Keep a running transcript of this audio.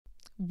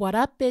What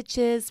up,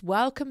 bitches?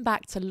 Welcome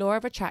back to Law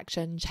of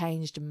Attraction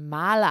Changed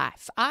My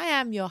Life. I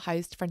am your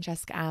host,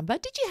 Francesca Amber.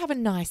 Did you have a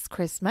nice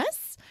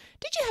Christmas?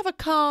 Did you have a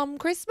calm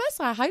Christmas?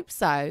 I hope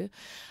so.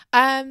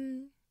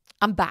 I'm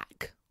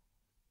back.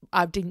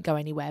 I didn't go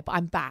anywhere, but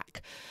I'm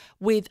back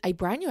with a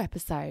brand new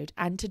episode.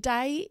 And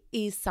today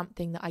is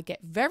something that I get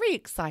very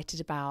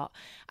excited about.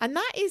 And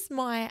that is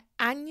my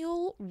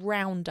annual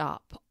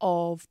roundup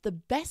of the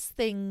best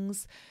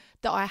things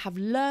that I have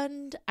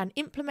learned and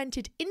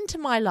implemented into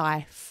my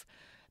life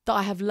that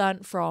I have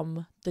learnt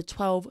from the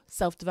 12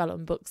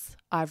 self-development books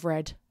I've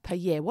read per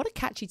year. What a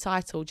catchy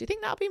title. Do you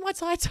think that'll be my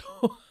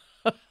title?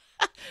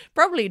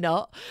 Probably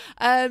not.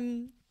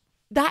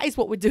 That is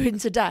what we're doing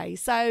today.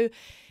 So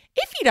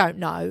if you don't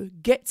know,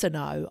 get to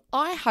know.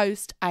 I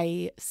host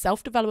a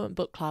self-development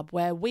book club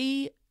where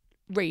we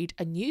read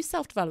a new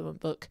self-development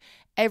book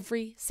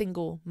every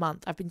single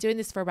month. I've been doing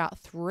this for about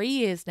 3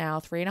 years now,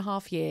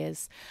 3.5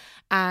 years,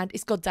 and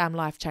it's goddamn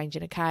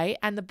life-changing, okay?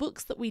 And the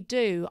books that we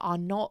do are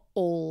not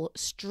all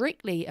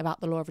strictly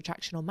about the law of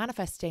attraction or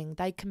manifesting.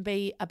 They can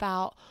be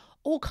about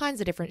all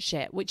kinds of different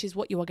shit, which is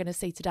what you are going to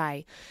see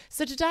today.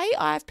 So today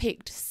I've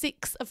picked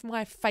 6 of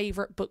my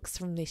favourite books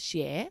from this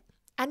year,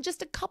 and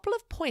just a couple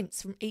of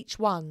points from each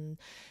one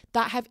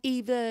that have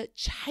either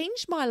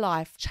changed my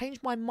life,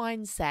 changed my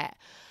mindset,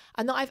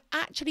 and that I've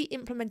actually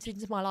implemented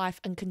into my life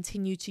and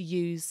continue to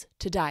use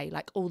today,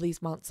 like all these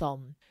months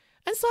on.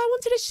 And so I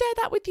wanted to share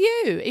that with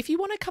you. If you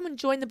want to come and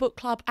join the book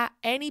club at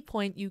any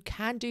point, you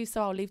can do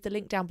so. I'll leave the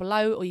link down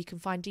below, or you can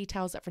find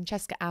details at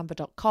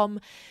francescaamber.com.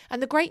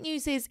 And the great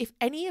news is, if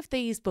any of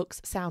these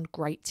books sound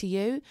great to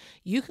you,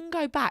 you can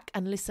go back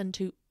and listen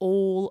to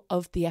all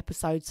of the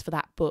episodes for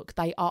that book.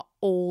 They are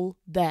all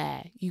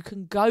there. You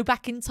can go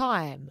back in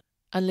time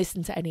and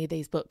listen to any of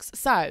these books.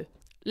 So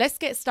let's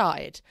get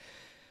started.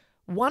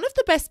 One of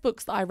the best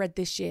books that I read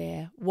this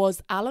year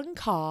was Alan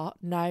Carr.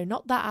 No,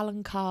 not that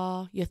Alan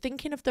Carr. You're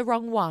thinking of the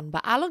wrong one,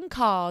 but Alan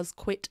Carr's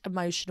Quit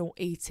Emotional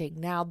Eating.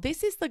 Now,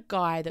 this is the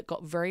guy that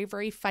got very,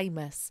 very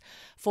famous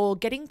for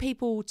getting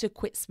people to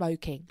quit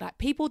smoking. Like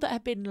people that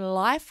have been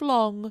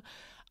lifelong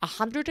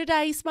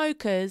 100-a-day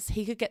smokers,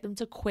 he could get them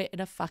to quit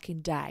in a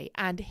fucking day.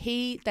 And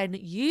he then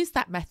used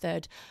that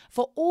method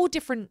for all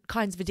different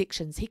kinds of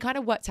addictions. He kind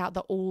of worked out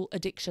that all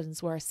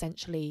addictions were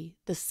essentially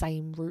the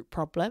same root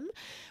problem,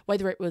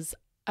 whether it was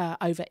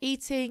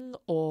overeating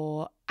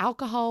or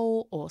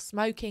alcohol or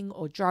smoking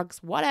or drugs,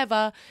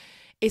 whatever.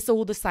 It's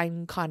all the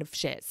same kind of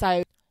shit.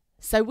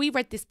 So we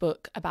read this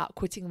book about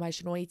quitting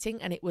emotional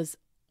eating, and it was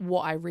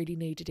what I really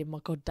needed in my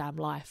goddamn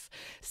life.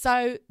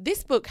 So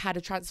this book had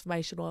a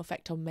transformational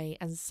effect on me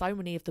and so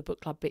many of the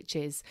book club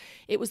bitches.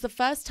 It was the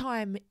first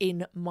time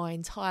in my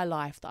entire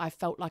life that I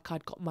felt like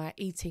I'd got my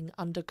eating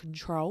under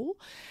control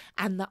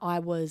and that I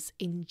was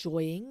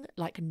enjoying,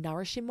 like,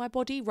 nourishing my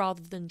body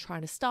rather than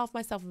trying to starve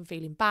myself and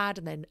feeling bad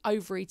and then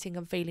overeating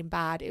and feeling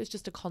bad. It was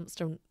just a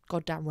constant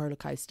goddamn roller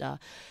coaster.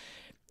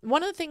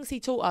 One of the things he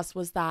taught us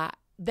was that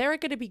there are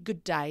going to be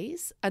good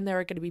days and there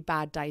are going to be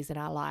bad days in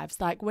our lives.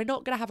 Like, we're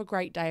not going to have a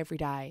great day every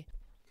day.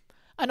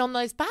 And on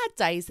those bad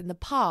days in the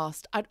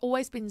past, I'd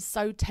always been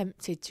so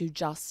tempted to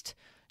just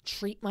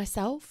treat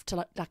myself to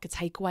like a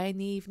takeaway in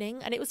the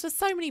evening. And it was for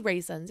so many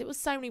reasons.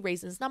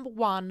 Number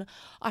one,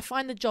 I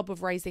find the job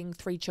of raising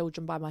 3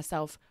 children by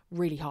myself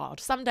really hard.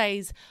 Some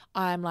days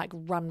I'm like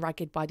run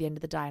ragged by the end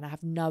of the day and I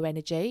have no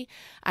energy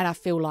and I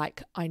feel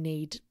like I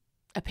need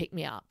a pick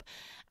me up.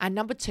 And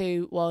number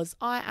 2 was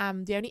I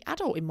am the only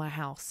adult in my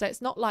house. So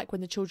it's not like when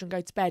the children go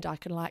to bed, I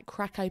can like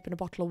crack open a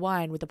bottle of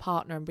wine with a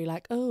partner and be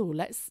like, oh,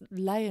 let's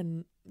lay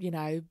and,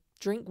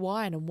 drink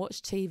wine and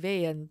watch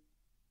TV and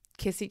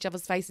kiss each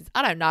other's faces.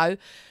 I don't know.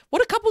 What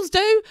do couples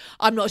do?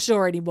 I'm not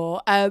sure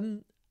anymore.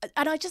 And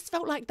I just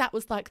felt like that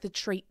was like the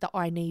treat that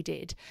I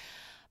needed.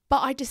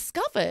 But I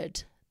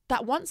discovered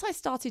that once I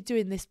started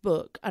doing this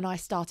book and I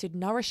started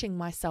nourishing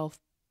myself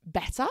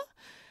better,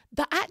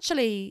 that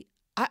actually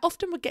I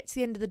often would get to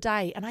the end of the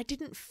day and I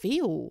didn't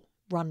feel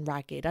run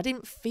ragged. I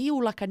didn't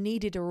feel like I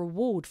needed a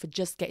reward for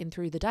just getting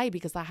through the day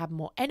because I had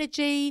more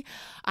energy.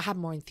 I had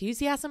more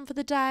enthusiasm for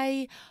the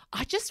day.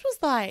 I just was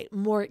like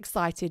more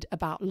excited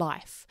about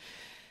life.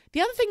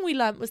 The other thing we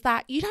learned was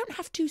that you don't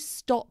have to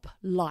stop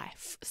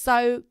life.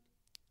 So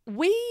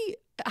we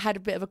had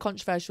a bit of a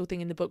controversial thing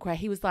in the book where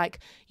he was like,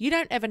 you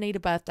don't ever need a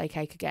birthday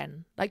cake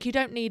again. Like, you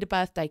don't need a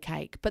birthday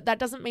cake, but that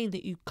doesn't mean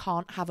that you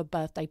can't have a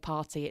birthday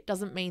party. It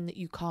doesn't mean that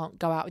you can't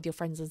go out with your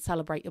friends and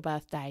celebrate your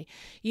birthday.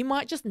 You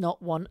might just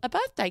not want a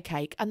birthday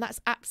cake, and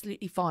that's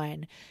absolutely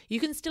fine. You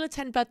can still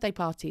attend birthday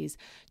parties.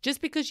 Just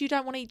because you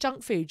don't want to eat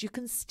junk food, you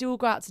can still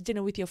go out to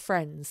dinner with your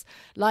friends.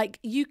 Like,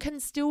 you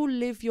can still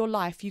live your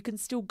life. You can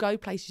still go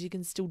places. You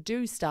can still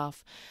do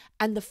stuff.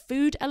 And the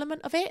food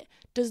element of it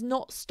does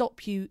not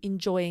stop you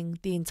enjoying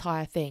the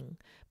entire thing.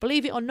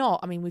 Believe it or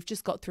not, I mean, we've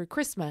just got through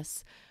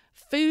Christmas.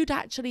 food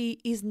actually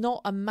is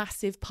not a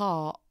massive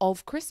part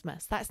of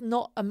Christmas. That's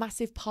not a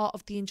massive part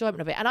of the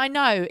enjoyment of it. And I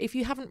know if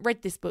you haven't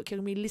read this book, you're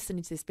going to be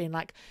listening to this being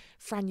like,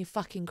 Fran, you're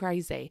fucking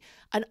crazy.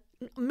 And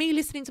me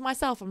listening to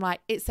myself, I'm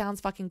like, it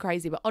sounds fucking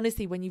crazy. But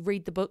honestly, when you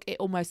read the book, it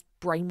almost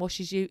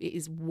brainwashes you. It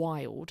is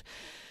wild.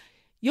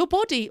 Your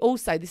body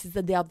also, this is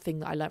the other thing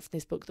that I learned from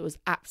this book that was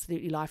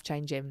absolutely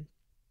life-changing.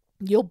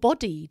 Your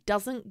body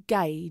doesn't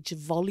gauge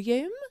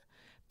volume,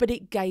 but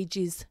it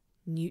gauges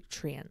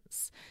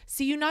nutrients.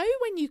 So you know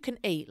when you can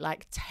eat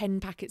like 10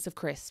 packets of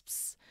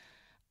crisps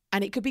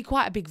and it could be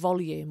quite a big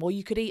volume, or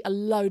you could eat a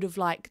load of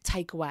like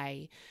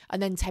takeaway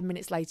and then 10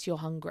 minutes later you're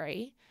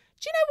hungry.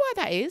 Do you know why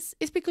that is?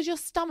 It's because your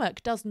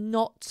stomach does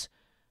not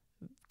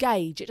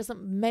gauge, it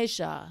doesn't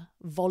measure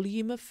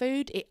volume of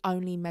food, it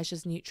only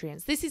measures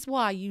nutrients. This is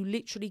why you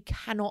literally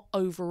cannot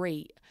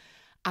overeat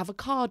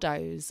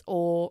avocados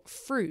or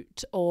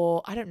fruit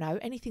or I don't know,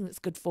 anything that's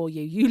good for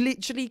you. You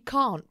literally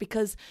can't,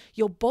 because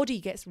your body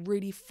gets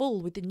really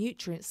full with the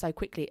nutrients so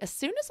quickly. As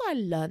soon as I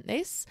learnt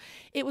this,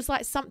 it was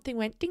like something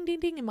went ding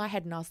ding ding in my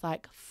head and I was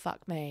like,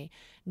 fuck me,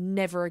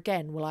 never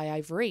again will I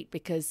overeat,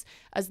 because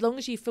as long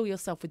as you fill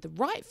yourself with the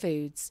right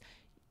foods,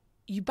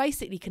 you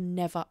basically can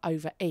never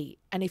overeat.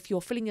 And if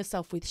you're filling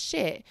yourself with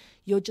shit,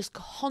 you're just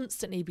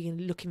constantly being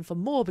looking for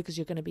more because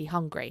you're going to be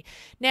hungry.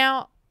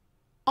 Now,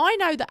 I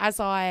know that as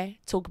I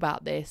talk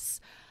about this,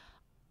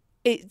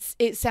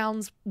 it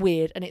sounds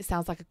weird and it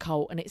sounds like a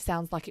cult and it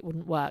sounds like it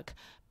wouldn't work.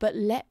 But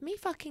let me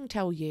fucking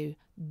tell you,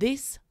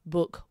 this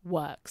book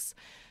works.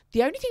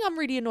 The only thing I'm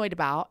really annoyed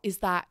about is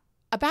that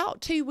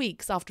about 2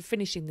 weeks after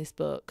finishing this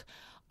book,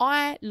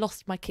 I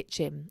lost my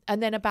kitchen.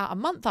 And then about a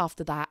month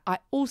after that, I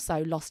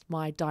also lost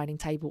my dining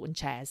table and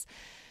chairs.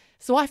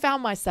 So I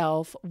found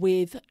myself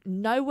with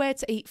nowhere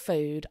to eat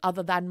food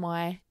other than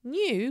my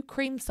new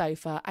cream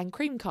sofa and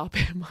cream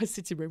carpet in my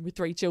sitting room with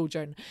 3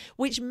 children,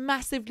 which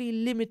massively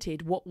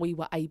limited what we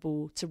were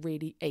able to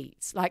really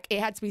eat. Like, it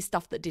had to be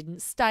stuff that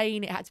didn't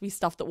stain. It had to be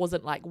stuff that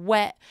wasn't like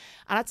wet.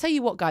 And I tell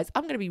you what, guys,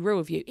 I'm going to be real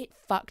with you. It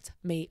fucked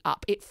me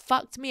up. It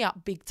fucked me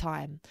up big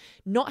time.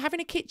 Not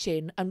having a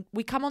kitchen. And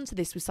we come onto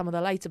this with some of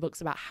the later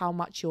books about how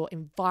much your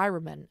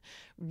environment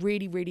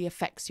really, really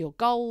affects your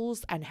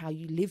goals and how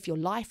you live your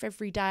life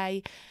every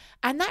day.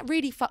 And that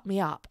really fucked me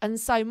up. And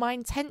so my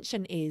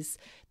intention is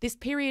this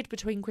period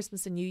between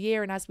Christmas and New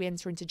Year, and as we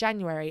enter into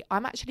January,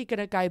 I'm actually going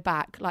to go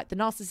back like the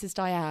narcissist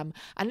I am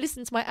and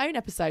listen to my own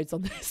episodes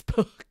on this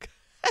book.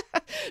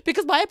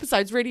 Because my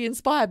episodes really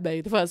inspired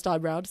me the first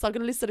time round. So I'm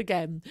going to listen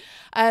again.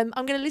 I'm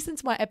going to listen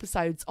to my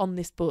episodes on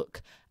this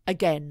book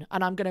again,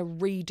 and I'm going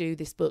to redo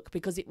this book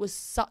because it was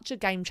such a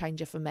game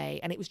changer for me,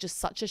 and it was just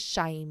such a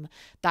shame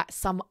that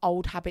some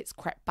old habits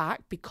crept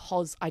back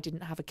because I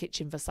didn't have a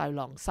kitchen for so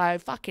long. So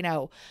fucking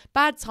hell,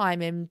 bad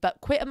timing. But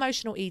Quit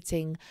Emotional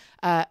Eating,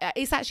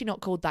 it's actually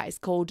not called that, it's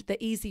called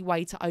The Easy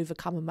Way to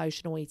Overcome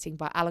Emotional Eating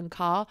by Alan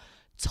Carr.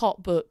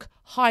 Top book,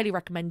 highly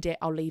recommend it.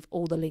 I'll leave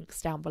all the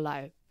links down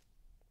below.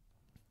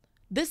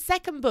 The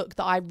second book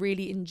that I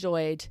really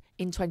enjoyed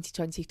in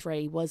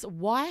 2023 was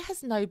Why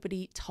Has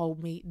Nobody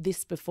Told Me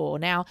This Before?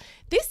 Now,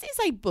 this is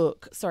a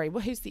book, sorry,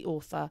 well, who's the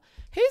author?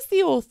 Who's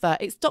the author?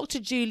 It's Dr.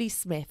 Julie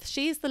Smith.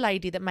 She is the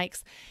lady that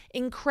makes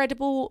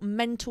incredible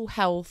mental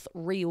health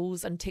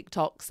reels and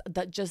TikToks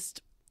that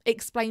just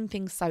explain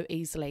things so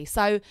easily.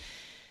 So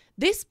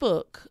this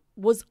book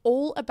was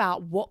all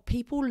about what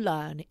people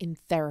learn in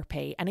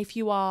therapy. And if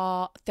you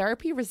are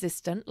therapy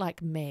resistant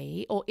like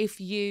me, or if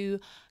you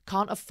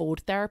can't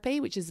afford therapy,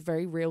 which is a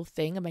very real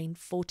thing, I mean,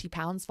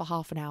 £40 for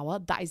half an hour,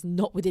 that is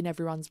not within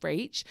everyone's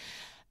reach.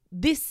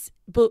 This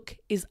book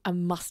is a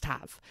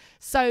must-have.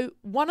 So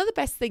one of the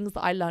best things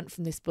that I learned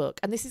from this book,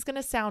 and this is going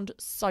to sound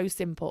so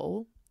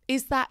simple,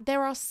 is that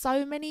there are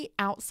so many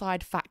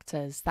outside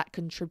factors that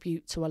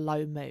contribute to a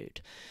low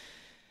mood.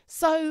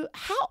 So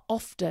how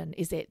often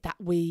is it that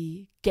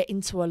we get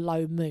into a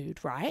low mood,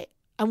 right?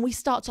 And we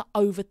start to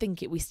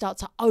overthink it. We start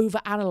to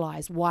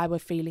overanalyze why we're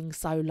feeling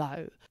so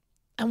low.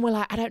 And we're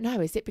like, I don't know.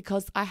 Is it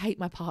because I hate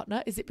my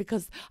partner? Is it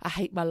because I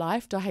hate my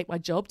life? Do I hate my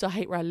job? Do I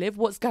hate where I live?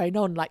 What's going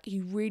on? Like,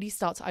 you really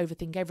start to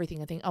overthink everything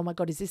and think, oh my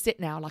God, is this it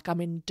now? Like,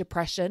 I'm in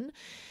depression.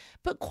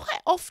 But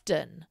quite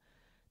often,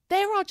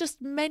 there are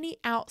just many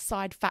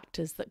outside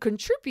factors that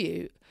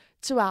contribute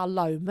to our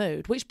low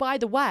mood, which, by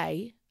the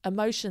way,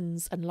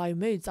 emotions and low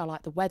moods are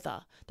like the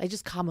weather. They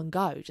just come and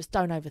go. Just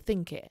don't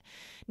overthink it.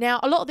 Now,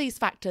 a lot of these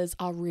factors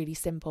are really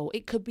simple.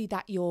 It could be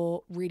that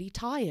you're really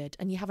tired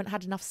and you haven't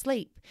had enough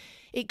sleep.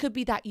 It could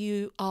be that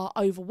you are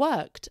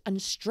overworked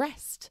and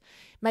stressed.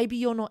 Maybe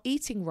you're not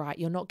eating right.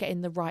 You're not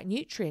getting the right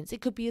nutrients.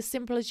 It could be as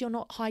simple as you're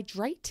not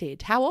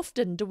hydrated. How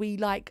often do we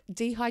like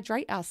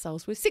dehydrate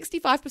ourselves? We're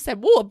 65%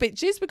 water,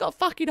 bitches. We've got to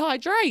fucking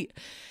hydrate.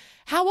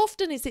 How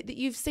often is it that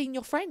you've seen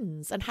your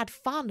friends and had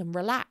fun and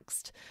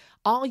relaxed?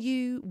 Are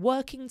you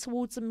working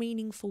towards a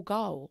meaningful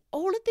goal?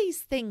 All of these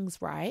things,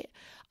 right,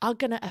 are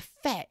going to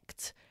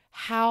affect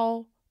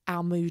how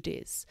our mood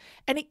is.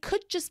 And it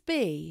could just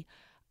be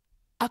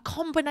a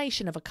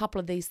combination of a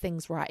couple of these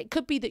things, right? It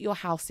could be that your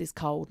house is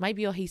cold.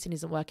 Maybe your heating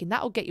isn't working.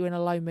 That'll get you in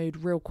a low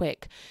mood real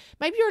quick.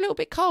 Maybe you're a little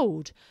bit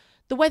cold.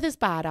 the weather's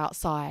bad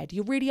outside,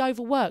 you're really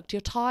overworked,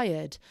 you're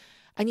tired,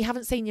 and you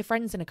haven't seen your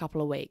friends in a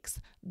couple of weeks.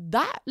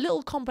 That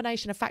little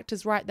combination of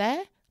factors right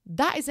there,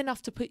 that is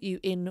enough to put you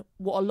in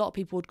what a lot of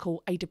people would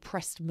call a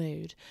depressed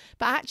mood.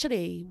 But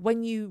actually,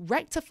 when you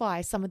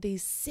rectify some of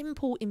these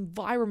simple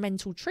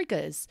environmental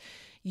triggers,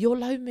 your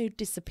low mood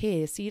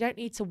disappears. So you don't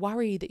need to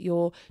worry that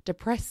you're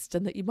depressed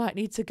and that you might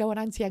need to go on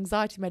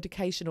anti-anxiety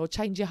medication or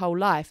change your whole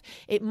life.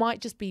 It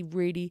might just be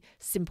really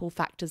simple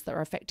factors that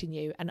are affecting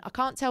you. And I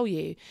can't tell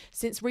you,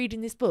 since reading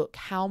this book,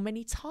 how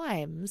many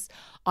times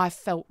I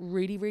felt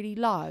really, really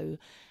low.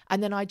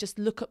 And then I just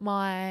look at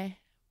my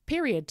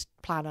period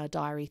planner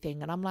diary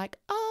thing and I'm like,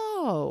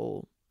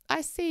 oh,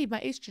 I see my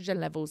estrogen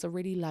levels are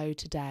really low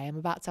today. I'm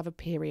about to have a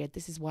period.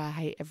 This is why I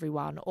hate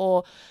everyone.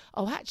 Or,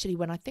 oh, actually,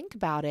 when I think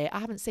about it, I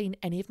haven't seen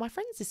any of my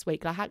friends this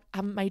week. I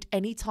haven't made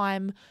any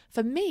time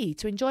for me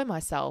to enjoy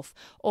myself.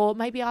 Or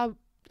maybe I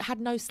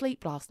had no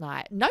sleep last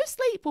night. No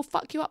sleep will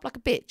fuck you up like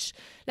a bitch.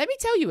 Let me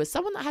tell you, as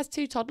someone that has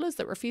 2 toddlers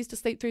that refuse to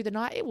sleep through the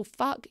night, it will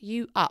fuck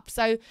you up.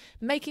 So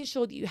making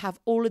sure that you have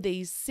all of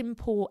these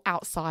simple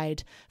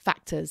outside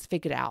factors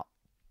figured out.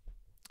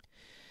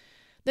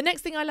 The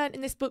next thing I learned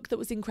in this book that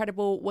was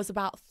incredible was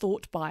about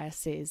thought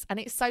biases. And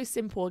it's so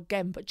simple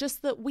again, but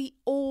just that we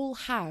all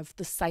have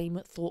the same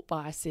thought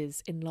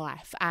biases in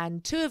life.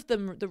 And 2 of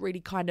them that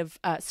really kind of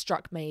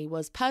struck me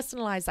was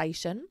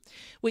personalization,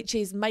 which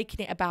is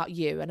making it about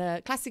you. And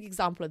a classic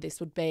example of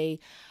this would be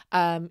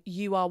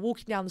you are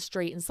walking down the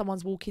street and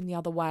someone's walking the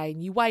other way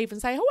and you wave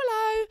and say, oh,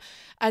 hello,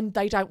 and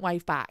they don't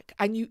wave back.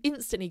 And you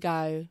instantly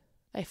go,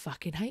 they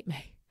fucking hate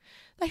me.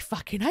 They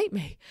fucking hate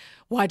me.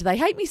 Why do they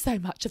hate me so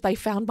much? Have they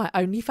found my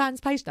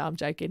OnlyFans page? No, I'm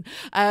joking.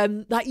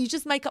 Like you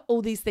just make up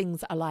all these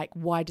things that are like,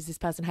 why does this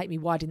person hate me?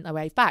 Why didn't they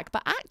wave back?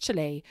 But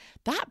actually,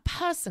 that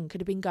person could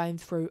have been going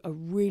through a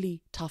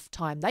really tough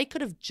time. They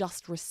could have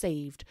just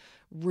received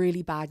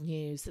really bad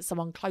news that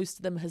someone close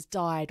to them has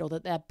died, or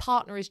that their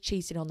partner is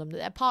cheating on them, that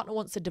their partner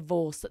wants a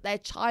divorce, that their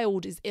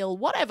child is ill,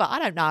 whatever, I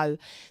don't know.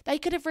 They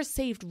could have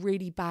received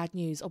really bad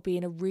news or be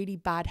in a really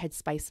bad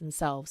headspace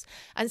themselves.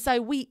 And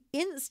so we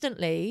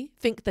instantly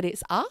think that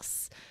it's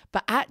us,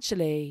 but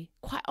actually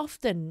quite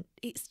often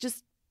it's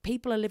just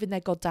people are living their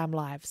goddamn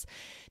lives.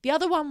 The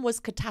other one was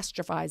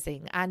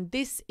catastrophizing. And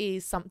this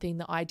is something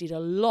that I did a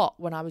lot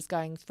when I was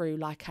going through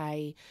like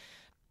a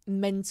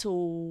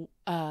mental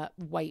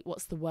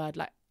what's the word,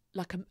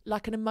 like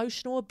an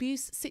emotional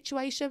abuse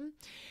situation,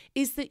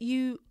 is that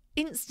you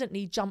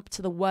instantly jump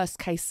to the worst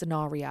case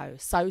scenario.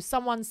 So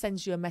someone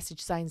sends you a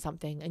message saying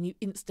something and you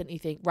instantly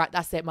think, right,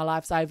 that's it, my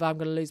life's over, I'm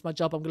going to lose my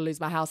job, I'm going to lose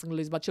my house, I'm going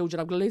to lose my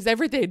children, I'm going to lose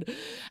everything,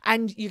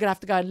 and you're going to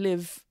have to go and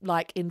live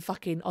like in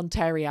fucking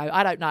Ontario,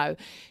 I don't know.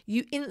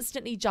 You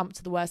instantly jump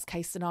to the worst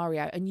case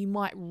scenario and you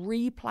might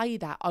replay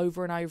that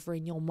over and over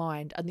in your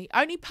mind, and the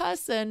only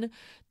person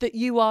that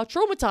you are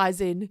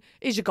traumatizing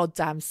is your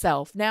goddamn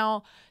self.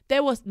 Now,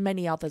 there were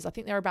many others. I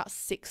think there are about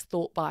 6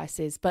 thought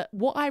biases. But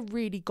what I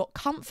really got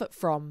comfort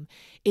from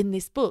in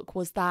this book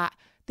was that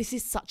this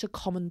is such a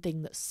common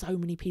thing that so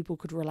many people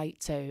could relate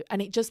to.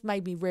 And it just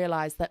made me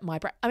realize that my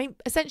brain, I mean,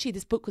 essentially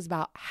this book was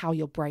about how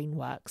your brain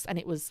works, and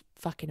it was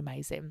fucking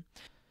amazing.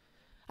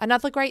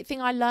 Another great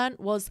thing I learned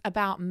was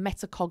about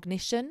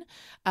metacognition,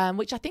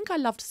 which I think I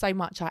loved so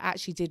much I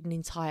actually did an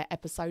entire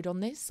episode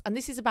on this. And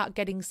this is about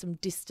getting some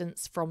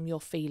distance from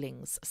your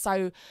feelings.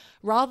 So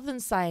rather than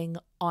saying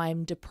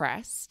I'm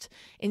depressed,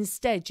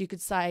 instead you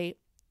could say,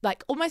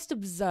 like, almost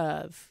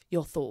observe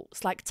your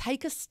thoughts, like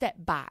take a step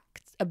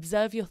back,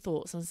 observe your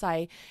thoughts and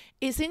say,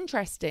 it's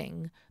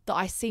interesting that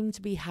I seem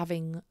to be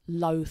having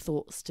low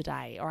thoughts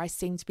today, or I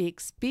seem to be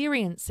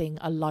experiencing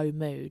a low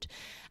mood.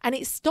 And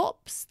it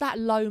stops that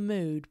low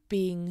mood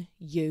being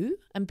you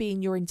and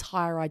being your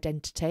entire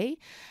identity.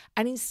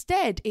 And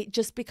instead it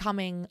just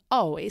becoming,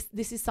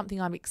 this is something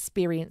I'm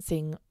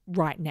experiencing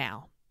right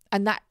now.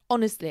 And that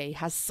honestly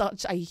has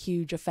such a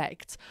huge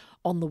effect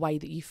on the way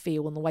that you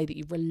feel and the way that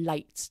you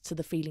relate to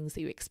the feelings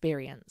that you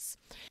experience.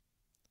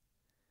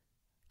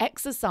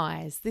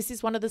 Exercise. This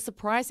is one of the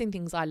surprising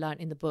things I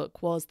learned in the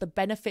book, was the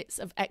benefits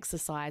of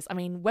exercise. I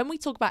mean, when we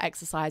talk about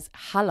exercise,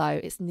 hello,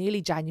 it's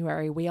nearly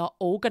January. We are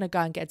all going to go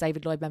and get a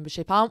David Lloyd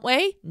membership, aren't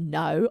we?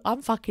 No,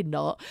 I'm fucking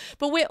not.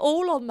 But we're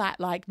all on that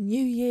like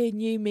new year,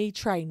 new me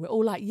train. We're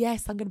all like,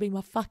 yes, I'm going to be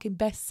my fucking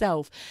best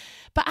self.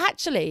 But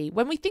actually,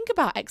 when we think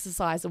about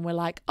exercise and we're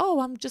like, oh,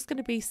 I'm just going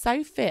to be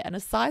so fit and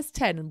a size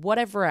 10 and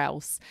whatever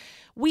else,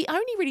 we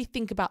only really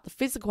think about the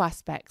physical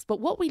aspects. But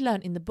what we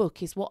learned in the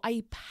book is what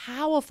a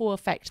powerful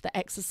effect that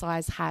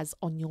exercise has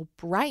on your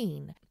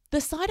brain.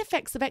 The side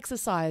effects of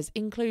exercise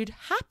include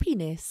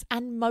happiness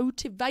and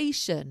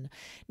motivation.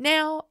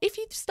 Now, if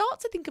you start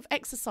to think of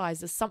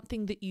exercise as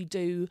something that you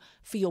do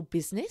for your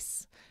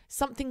business,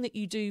 something that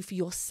you do for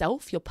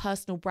yourself, your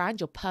personal brand,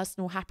 your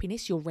personal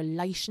happiness, your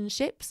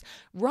relationships,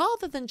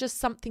 rather than just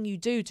something you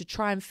do to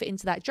try and fit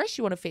into that dress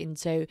you want to fit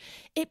into,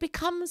 it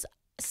becomes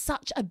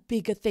such a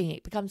bigger thing.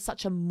 It becomes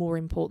such a more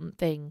important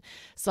thing.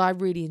 So I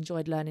really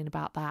enjoyed learning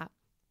about that.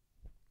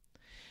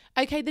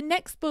 Okay, the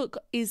next book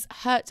is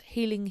Hurt,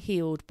 Healing,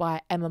 Healed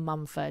by Emma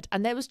Mumford.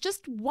 And there was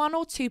just 1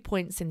 or 2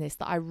 points in this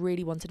that I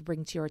really wanted to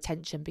bring to your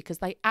attention because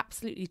they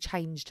absolutely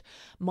changed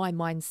my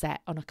mindset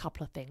on a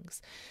couple of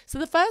things. So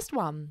the first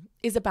one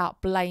is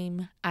about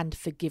blame and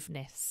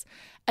forgiveness.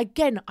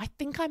 Again, I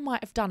think I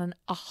might have done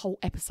a whole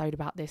episode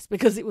about this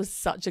because it was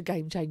such a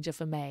game changer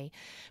for me.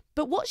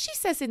 But what she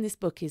says in this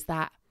book is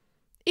that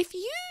if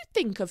you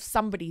think of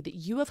somebody that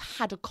you have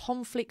had a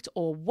conflict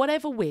or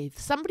whatever with,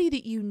 somebody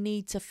that you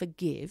need to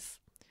forgive,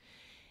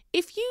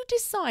 if you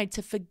decide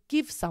to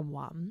forgive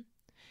someone,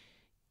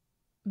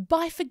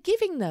 by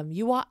forgiving them,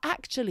 you are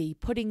actually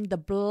putting the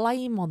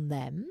blame on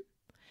them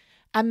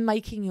and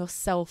making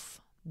yourself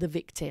the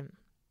victim.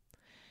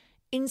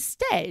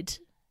 Instead,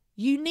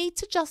 you need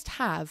to just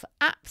have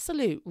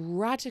absolute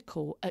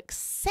radical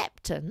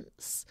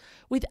acceptance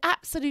with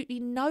absolutely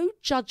no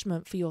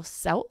judgment for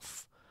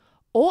yourself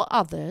or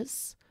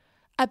others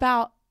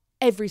about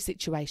every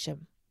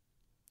situation.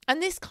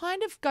 And this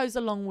kind of goes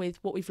along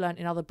with what we've learned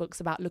in other books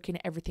about looking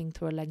at everything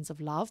through a lens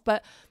of love.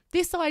 But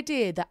this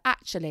idea that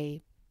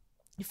actually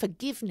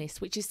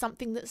forgiveness, which is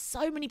something that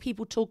so many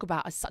people talk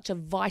about as such a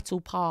vital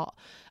part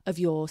of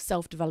your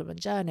self-development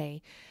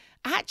journey,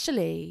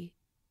 actually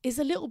is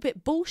a little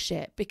bit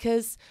bullshit,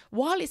 because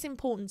while it's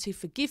important to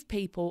forgive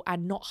people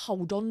and not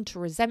hold on to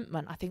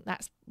resentment, I think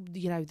that's,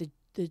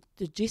 the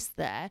gist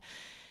there.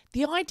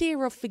 The idea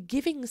of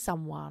forgiving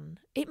someone,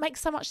 it makes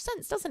so much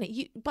sense, doesn't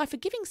it? By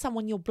forgiving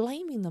someone, you're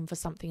blaming them for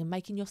something and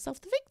making yourself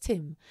the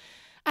victim.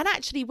 And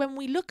actually, when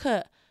we look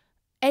at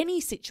any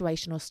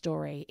situation or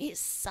story, it's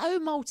so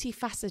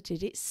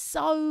multifaceted. It's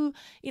so,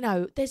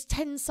 there's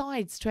 10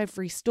 sides to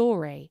every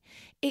story.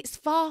 It's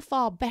far,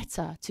 far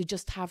better to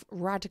just have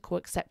radical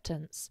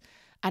acceptance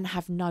and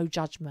have no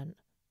judgment.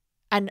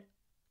 And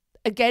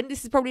again,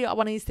 this is probably one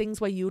of these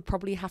things where you would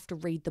probably have to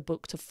read the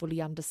book to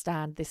fully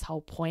understand this whole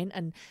point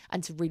and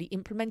to really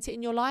implement it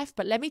in your life.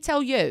 But let me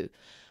tell you,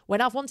 when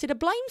I've wanted to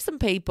blame some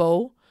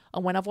people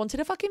and when I've wanted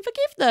to fucking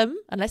forgive them,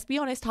 and let's be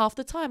honest, half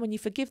the time when you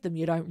forgive them,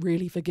 you don't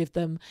really forgive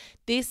them,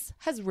 this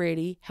has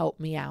really helped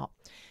me out.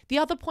 The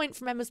other point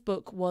from Emma's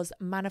book was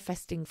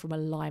manifesting from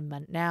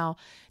alignment. Now,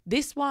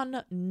 this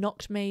one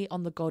knocked me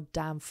on the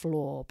goddamn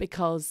floor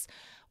because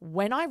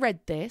when I read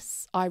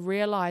this, I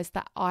realized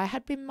that I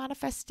had been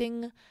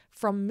manifesting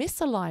from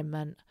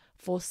misalignment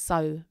for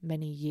so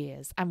many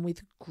years and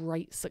with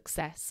great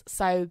success.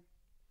 So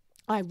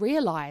I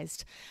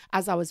realized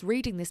as I was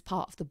reading this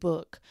part of the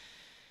book,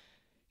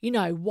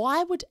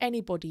 why would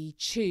anybody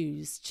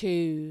choose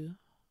to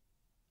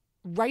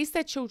raise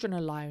their children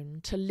alone,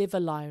 to live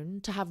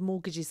alone, to have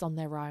mortgages on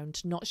their own,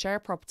 to not share a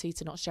property,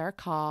 to not share a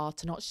car,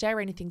 to not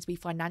share anything, to be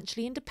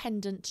financially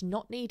independent, to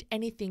not need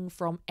anything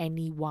from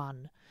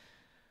anyone?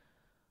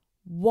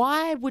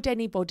 Why would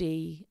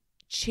anybody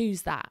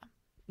choose that?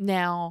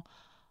 Now,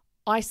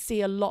 I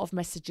see a lot of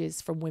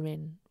messages from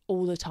women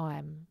all the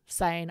time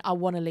saying, I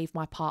want to leave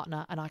my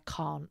partner and I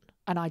can't.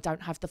 And I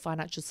don't have the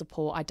financial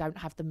support. I don't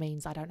have the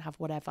means. I don't have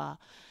whatever.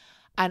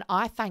 And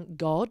I thank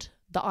God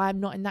that I'm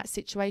not in that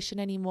situation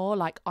anymore.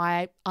 Like,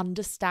 I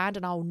understand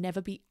and I'll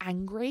never be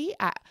angry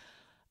at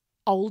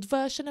old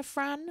version of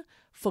Fran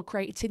for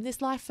creating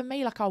this life for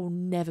me. Like, I will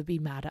never be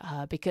mad at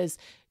her because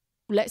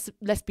let's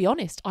be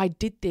honest, I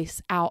did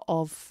this out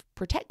of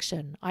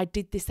protection. I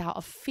did this out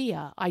of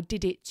fear. I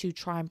did it to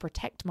try and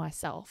protect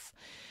myself.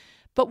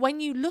 But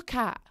when you look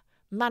at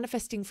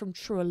manifesting from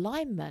true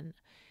alignment,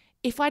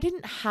 if I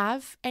didn't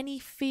have any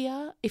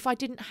fear, if I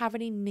didn't have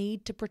any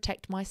need to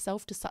protect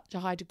myself to such a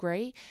high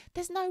degree,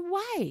 there's no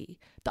way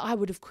that I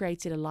would have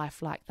created a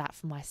life like that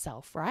for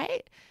myself,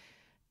 right?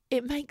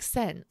 It makes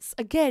sense.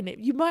 Again,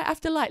 you might have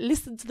to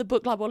listen to the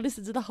book,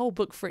 listen to the whole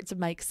book for it to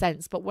make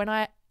sense. But when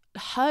I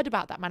heard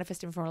about that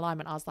manifesting from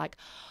alignment, I was like,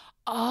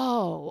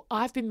 oh,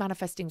 I've been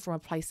manifesting from a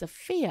place of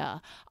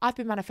fear. I've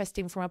been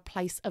manifesting from a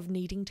place of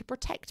needing to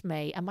protect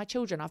me and my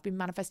children. I've been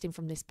manifesting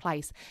from this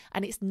place,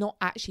 and it's not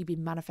actually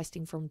been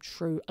manifesting from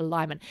true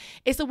alignment.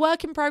 It's a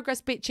work in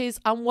progress, bitches.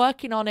 I'm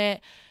working on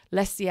it.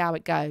 Let's see how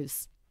it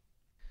goes.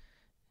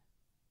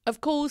 Of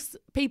course,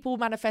 people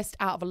manifest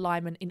out of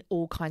alignment in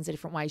all kinds of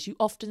different ways. You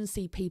often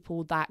see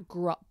people that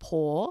grew up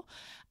poor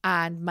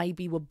and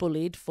maybe were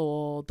bullied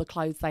for the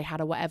clothes they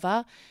had or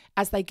whatever.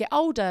 As they get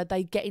older,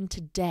 they get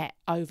into debt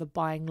over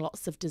buying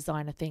lots of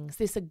designer things.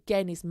 This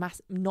again is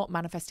not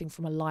manifesting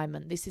from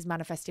alignment. This is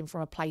manifesting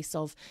from a place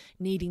of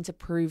needing to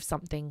prove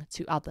something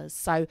to others.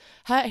 So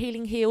Hurt,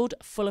 Healing, Healed,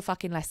 full of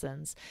fucking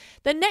lessons.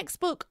 The next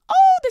book,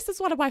 this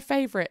is one of my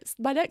favorites.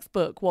 My next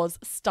book was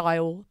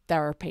Style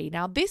Therapy.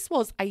 Now, this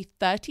was a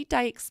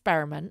 30-day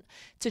experiment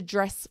to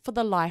dress for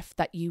the life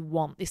that you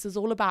want. This is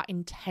all about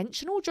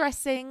intentional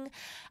dressing,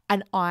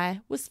 and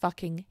I was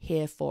fucking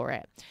here for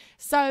it.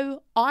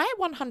 So I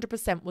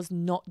 100% was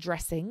not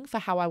dressing for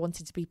how I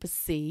wanted to be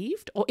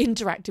perceived or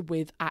interacted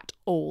with at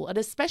all. And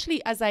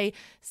especially as a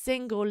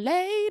single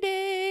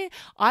lady,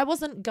 I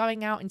wasn't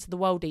going out into the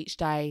world each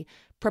day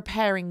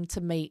preparing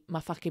to meet my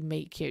fucking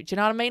meet cute. Do you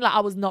know what I mean? I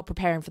was not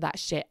preparing for that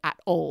shit at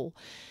all.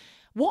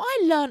 What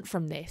I learned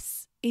from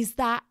this is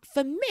that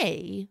for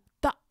me,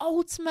 the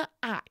ultimate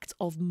act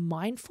of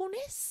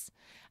mindfulness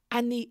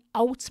and the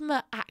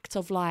ultimate act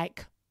of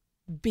like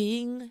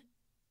being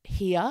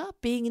here,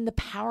 being in the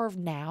power of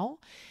now,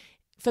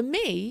 for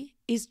me,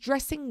 is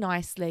dressing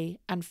nicely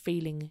and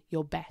feeling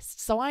your best.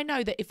 So I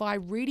know that if I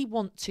really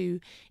want to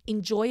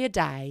enjoy a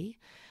day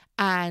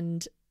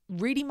and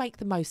really make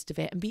the most of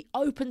it and be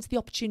open to the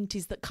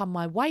opportunities that come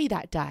my way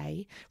that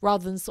day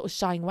rather than sort of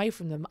shying away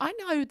from them, I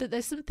know that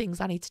there's some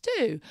things I need to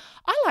do.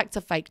 I like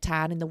to fake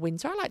tan in the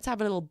winter. I like to have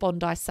a little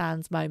Bondi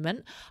Sands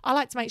moment. I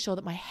like to make sure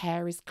that my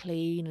hair is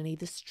clean and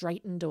either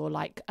straightened or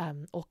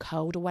or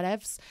curled or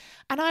whatevs.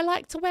 And I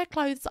like to wear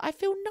clothes that I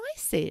feel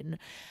nice in.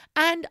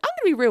 And I'm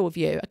going to be real with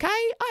you,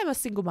 okay? I'm a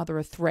single mother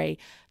of 3.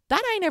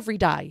 That ain't every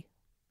day.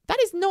 That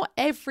is not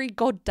every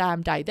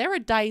goddamn day. There are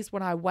days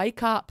when I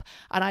wake up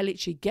and I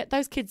literally get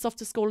those kids off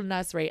to school and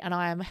nursery and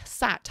I am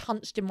sat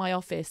hunched in my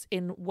office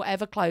in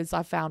whatever clothes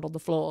I found on the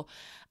floor.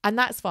 And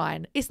that's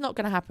fine. It's not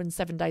going to happen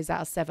 7 days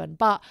out of 7.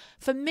 But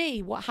for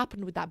me, what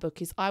happened with that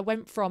book is I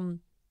went from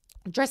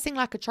dressing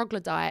like a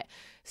troglodyte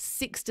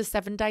 6 to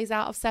 7 days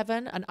out of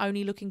 7 and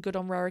only looking good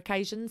on rare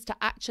occasions to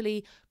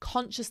actually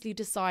consciously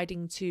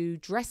deciding to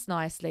dress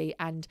nicely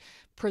and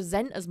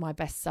present as my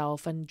best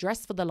self and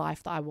dress for the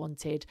life that I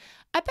wanted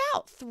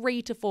about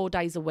 3 to 4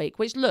 days a week,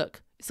 which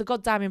look, it's a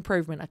goddamn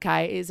improvement,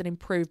 okay? It is an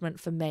improvement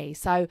for me.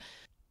 So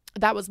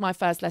that was my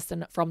first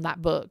lesson from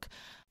that book.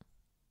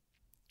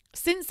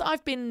 Since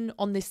I've been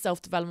on this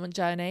self-development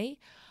journey,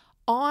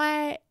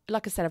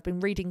 like I said, I've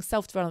been reading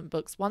self-development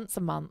books once a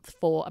month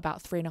for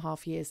about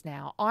 3.5 years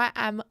now. I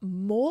am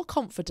more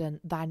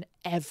confident than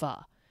ever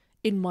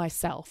in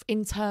myself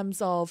in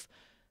terms of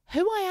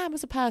who I am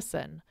as a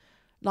person,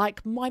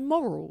 like my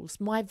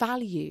morals, my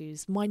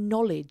values, my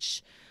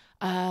knowledge,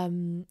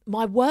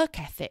 my work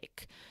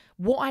ethic,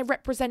 what I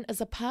represent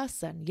as a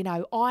person. You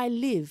know, I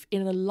live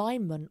in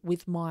alignment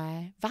with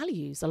my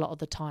values a lot of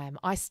the time.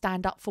 I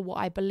stand up for what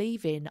I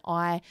believe in.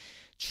 I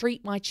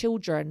treat my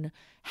children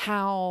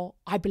how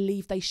I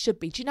believe they should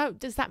be. Do you know,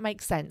 does that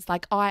make sense?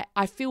 Like I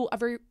feel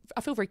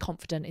very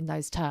confident in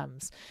those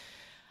terms.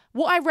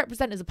 What I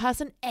represent as a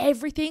person,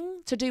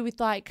 everything to do with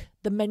like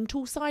the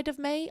mental side of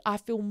me, I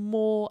feel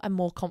more and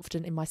more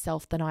confident in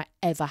myself than I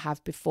ever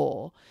have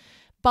before.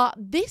 But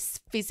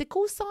this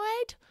physical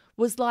side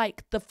was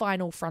like the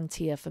final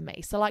frontier for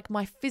me. So like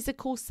my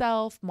physical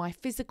self, my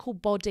physical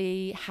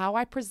body, how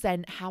I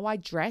present, how I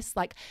dress,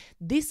 like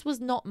this was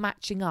not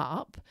matching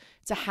up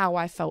to how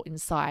I felt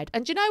inside.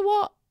 And you know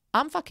what?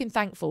 I'm fucking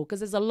thankful,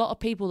 because there's a lot of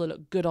people that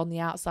look good on the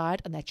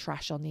outside and they're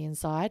trash on the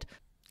inside.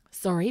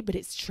 Sorry, but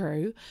it's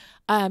true.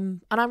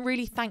 And I'm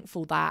really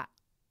thankful that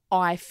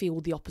I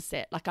feel the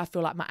opposite. Like I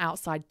feel like my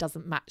outside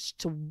doesn't match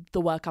to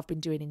the work I've been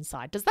doing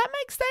inside. Does that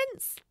make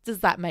sense? Does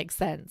that make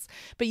sense?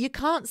 But you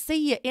can't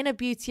see your inner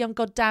beauty on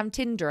goddamn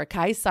Tinder,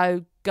 okay?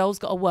 So girls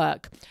got to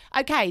work.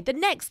 Okay, the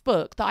next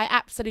book that I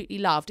absolutely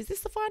loved, is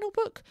this the final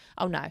book?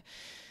 Oh no.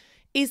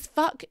 Is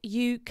Fuck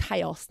You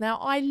Chaos. Now,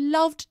 I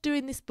loved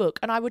doing this book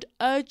and I would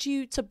urge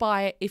you to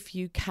buy it if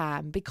you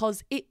can,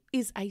 because it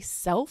is a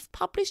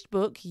self-published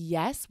book.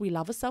 Yes, we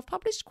love a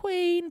self-published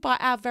queen, by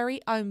our very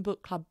own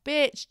book club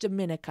bitch,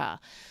 Dominica.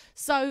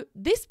 So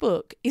this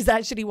book is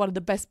actually one of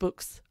the best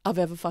books I've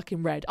ever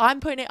fucking read.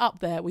 I'm putting it up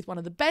there with one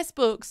of the best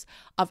books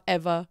I've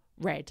ever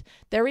read.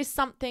 There is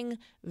something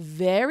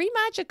very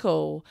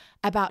magical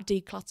about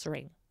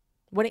decluttering.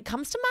 When it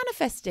comes to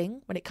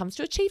manifesting, when it comes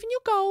to achieving your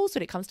goals,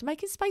 when it comes to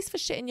making space for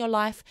shit in your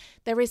life,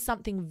 there is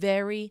something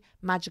very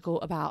magical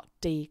about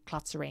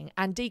decluttering.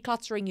 And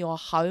decluttering your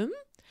home,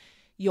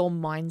 your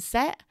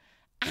mindset,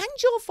 and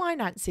your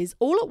finances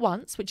all at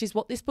once, which is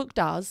what this book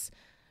does,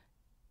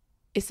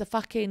 it's a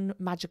fucking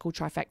magical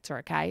trifecta,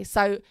 okay?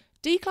 So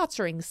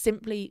decluttering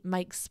simply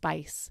makes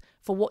space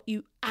for what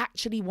you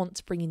actually want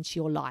to bring into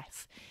your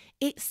life.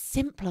 It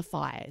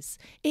simplifies.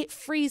 It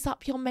frees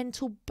up your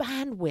mental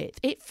bandwidth.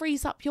 It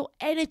frees up your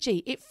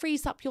energy. It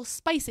frees up your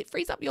space. It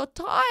frees up your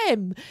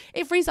time.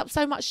 It frees up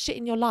so much shit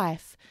in your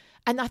life.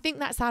 And I think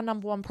that's our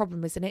number one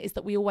problem, isn't it? Is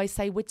that we always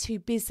say we're too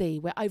busy,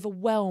 we're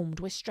overwhelmed,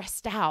 we're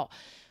stressed out.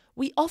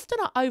 We often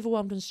are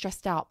overwhelmed and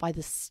stressed out by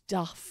the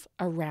stuff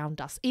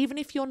around us. Even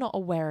if you're not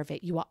aware of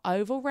it, you are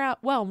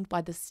overwhelmed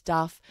by the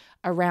stuff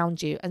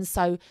around you. And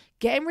so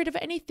getting rid of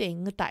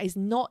anything that is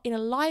not in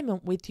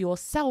alignment with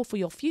yourself or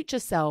your future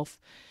self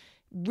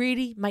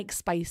really makes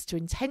space to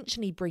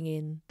intentionally bring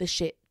in the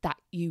shit that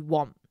you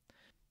want.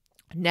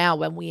 Now,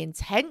 when we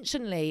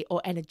intentionally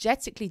or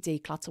energetically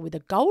declutter with a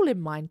goal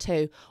in mind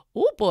too,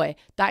 oh boy,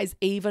 that is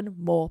even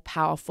more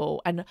powerful.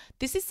 And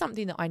this is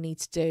something that I need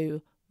to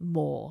do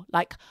more.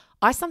 Like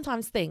I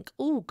sometimes think,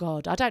 oh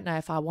God, I don't know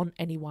if I want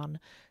anyone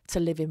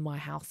to live in my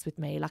house with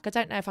me. Like I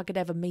don't know if I could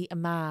ever meet a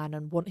man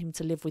and want him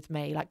to live with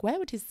me. Like where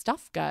would his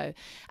stuff go?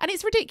 And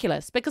it's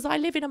ridiculous because I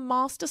live in a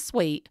master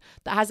suite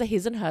that has a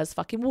his and hers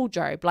fucking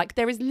wardrobe. Like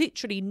there is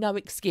literally no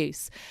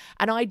excuse.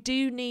 And I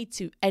do need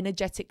to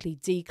energetically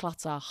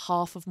declutter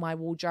half of my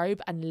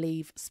wardrobe and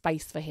leave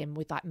space for him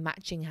with like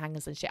matching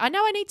hangers and shit. I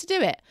know I need to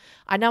do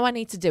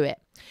it.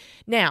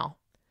 Now,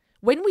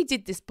 when we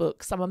did this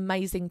book, some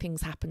amazing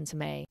things happened to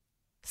me.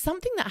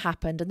 something that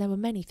happened, and there were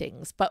many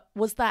things, but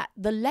was that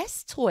the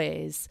less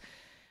toys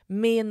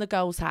me and the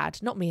girls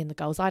had, not me and the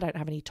girls, I don't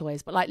have any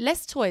toys, but like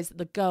less toys that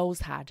the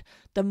girls had,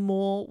 the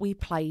more we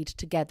played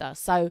together.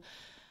 So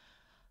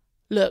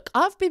look,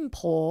 I've been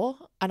poor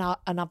and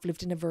I've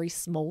lived in a very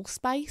small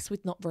space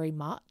with not very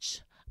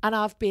much. And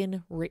I've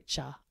been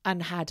richer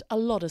and had a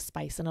lot of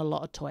space and a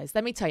lot of toys.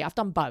 Let me tell you, I've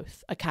done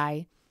both,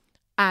 okay?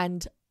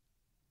 And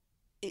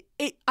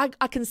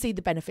I can see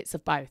the benefits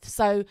of both.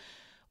 So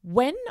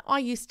when I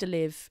used to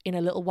live in a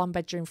little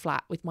 1-bedroom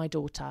flat with my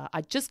daughter, I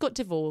just got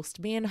divorced.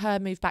 Me and her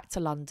moved back to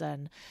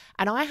London,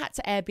 and I had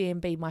to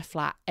Airbnb my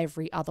flat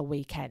every other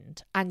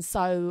weekend. And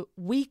so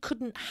we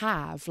couldn't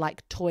have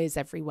like toys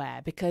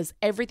everywhere because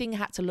everything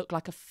had to look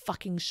like a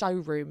fucking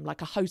showroom,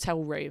 like a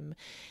hotel room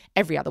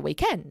every other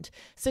weekend.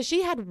 So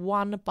she had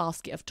one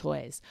basket of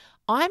toys.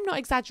 I'm not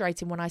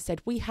exaggerating when I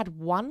said we had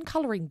one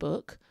colouring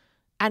book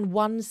and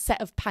one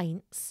set of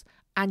paints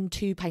and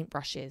 2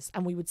 paintbrushes,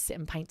 and we would sit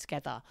and paint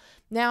together.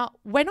 Now,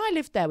 when I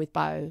lived there with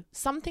Beau,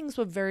 some things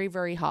were very,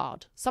 very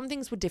hard. Some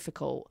things were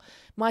difficult.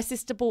 My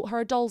sister bought her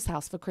a doll's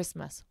house for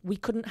Christmas. We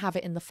couldn't have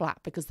it in the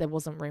flat because there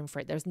wasn't room for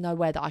it. There was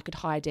nowhere that I could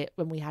hide it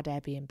when we had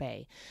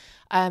Airbnb.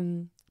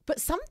 But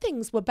some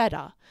things were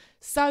better.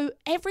 So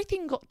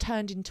everything got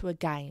turned into a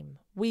game.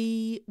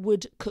 We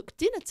would cook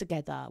dinner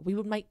together. We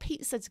would make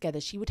pizza together.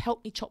 She would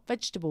help me chop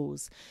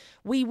vegetables.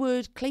 We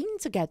would clean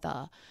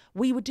together.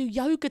 We would do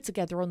yoga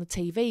together on the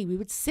TV. We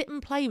would sit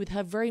and play with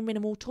her very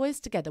minimal toys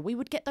together. We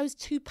would get those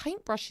 2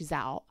 paintbrushes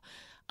out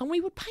and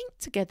we would paint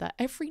together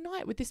every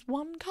night with this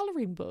one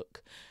colouring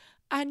book.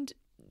 And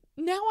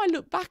now I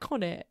look back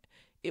on it,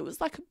 it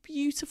was like a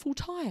beautiful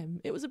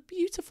time. It was a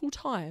beautiful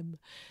time.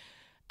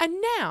 And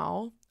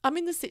now I'm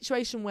in the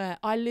situation where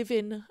I live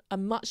in a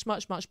much,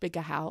 much, much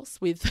bigger house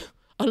with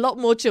a lot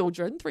more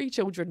children, 3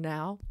 children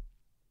now.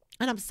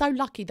 And I'm so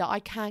lucky that I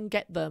can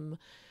get them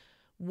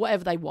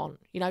whatever they want.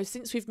 You know,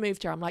 since we've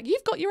moved here, I'm like,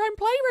 you've got your own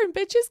playroom,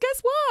 bitches.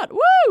 Guess what?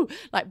 Woo!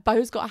 Like,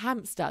 Beau's got a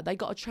hamster. They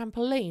got a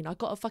trampoline. I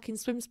got a fucking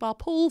swim spa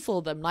pool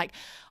for them. Like,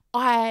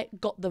 I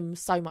got them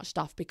so much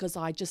stuff because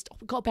I just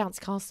got a bouncy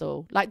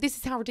castle. Like, this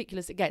is how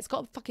ridiculous it gets.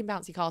 Got a fucking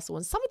bouncy castle.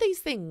 And some of these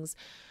things,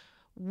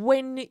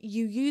 when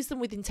you use them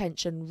with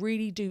intention,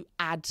 really do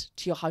add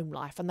to your home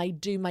life, and they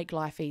do make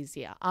life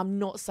easier. I'm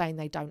not saying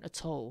they don't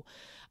at all.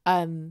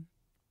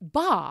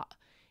 But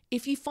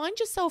if you find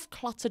yourself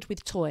cluttered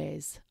with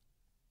toys,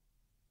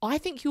 I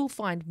think you'll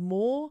find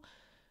more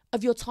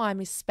of your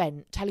time is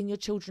spent telling your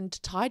children to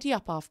tidy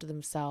up after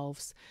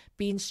themselves,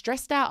 being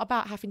stressed out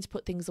about having to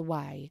put things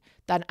away,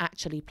 than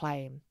actually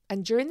playing.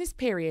 And during this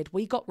period,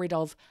 we got rid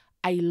of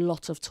a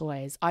lot of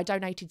toys. I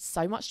donated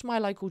so much to my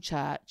local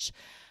church,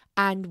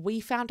 and we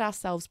found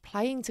ourselves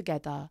playing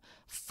together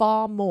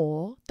far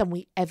more than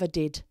we ever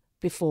did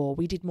before.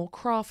 We did more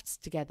crafts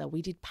together.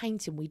 We did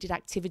painting. We did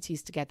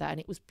activities together,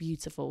 and it was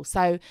beautiful.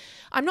 So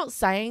I'm not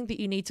saying that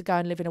you need to go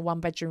and live in a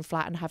 1-bedroom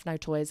flat and have no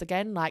toys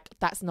again. Like,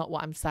 that's not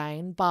what I'm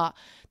saying. But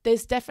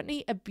there's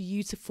definitely a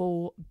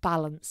beautiful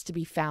balance to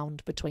be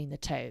found between the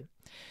two.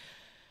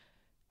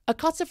 A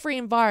clutter-free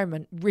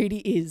environment really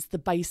is the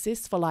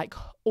basis for like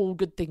all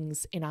good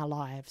things in our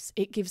lives.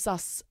 It gives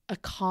us a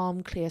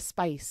calm, clear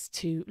space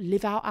to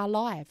live out our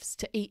lives,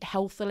 to eat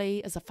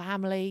healthily as a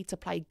family, to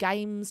play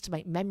games, to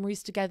make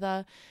memories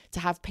together, to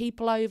have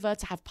people over,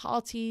 to have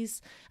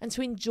parties, and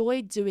to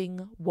enjoy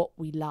doing what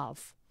we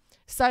love.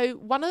 So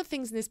one of the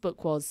things in this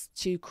book was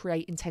to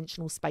create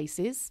intentional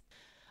spaces.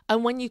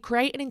 And when you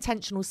create an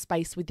intentional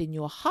space within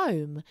your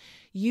home,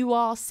 you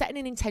are setting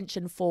an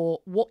intention for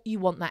what you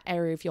want that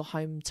area of your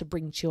home to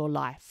bring to your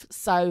life.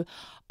 So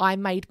I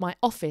made my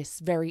office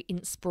very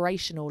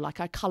inspirational. Like,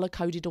 I color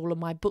coded all of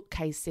my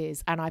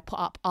bookcases, and I put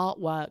up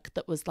artwork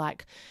that was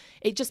like,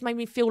 it just made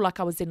me feel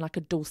like I was in like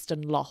a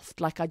Dalston loft.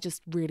 Like, I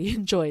just really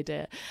enjoyed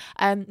it.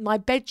 My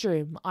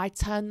bedroom, I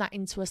turned that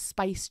into a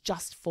space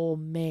just for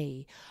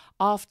me.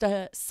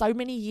 After so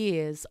many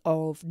years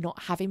of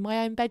not having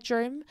my own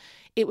bedroom,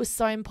 it was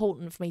so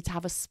important for me to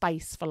have a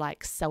space for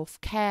like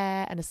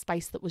self-care and a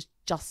space that was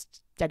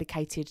just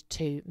dedicated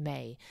to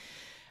me.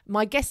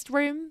 My guest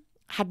room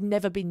had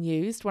never been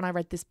used when I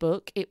read this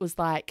book. It was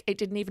like, it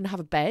didn't even have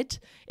a bed.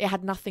 It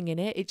had nothing in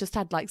it. It just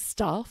had like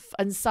stuff.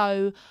 And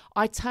so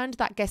I turned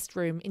that guest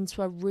room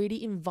into a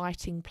really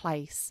inviting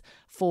place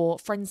for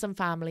friends and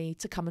family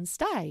to come and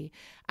stay.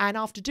 And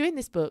after doing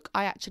this book,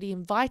 I actually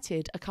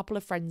invited a couple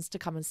of friends to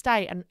come and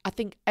stay. And I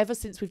think ever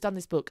since we've done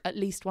this book, at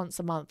least once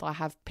a month, I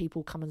have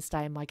people come and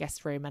stay in my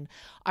guest room. And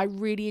I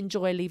really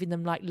enjoy leaving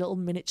them like little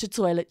miniature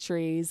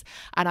toiletries.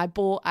 And I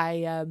bought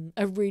a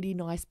really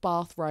nice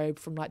bathrobe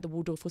from like the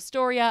Waldorf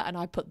Astoria, and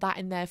I put that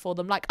in there for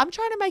them. Like, I'm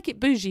trying to make it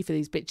bougie for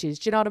these bitches.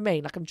 Do you know what I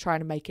mean? Like, I'm trying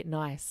to make it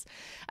nice.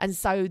 And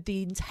so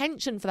the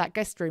intention for that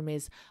guest room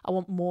is I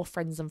want more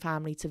friends and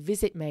family to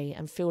visit me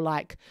and feel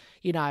like,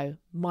 you know,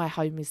 my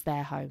home is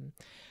their home.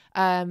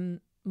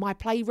 My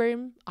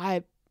playroom,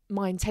 I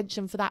my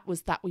intention for that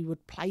was that we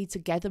would play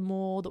together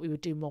more, that we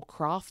would do more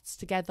crafts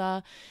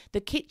together.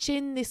 The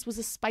kitchen, this was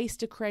a space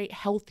to create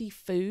healthy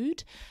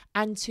food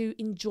and to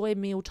enjoy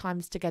meal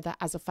times together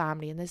as a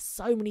family. And there's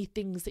so many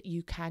things that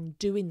you can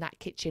do in that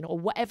kitchen or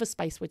whatever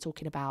space we're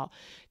talking about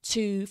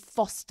to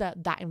foster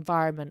that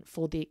environment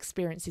for the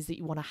experiences that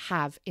you want to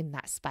have in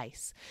that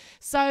space.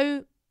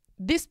 So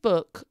this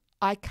book,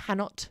 I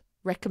cannot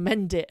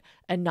recommend it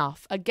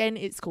enough. Again,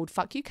 it's called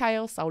Fuck You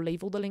Chaos. I'll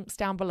leave all the links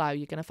down below.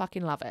 You're going to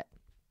fucking love it.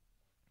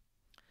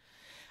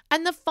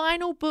 And the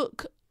final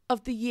book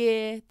of the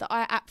year that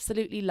I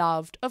absolutely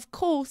loved, of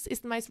course, is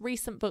the most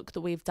recent book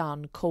that we've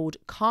done called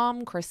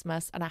Calm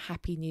Christmas and a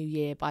Happy New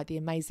Year by the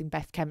amazing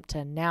Beth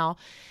Kempton. Now,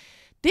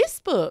 this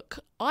book,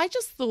 I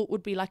just thought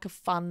would be like a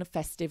fun,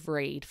 festive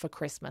read for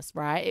Christmas,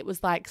 right? It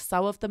was like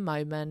so of the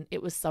moment.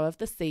 It was so of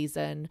the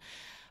season.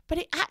 But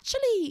it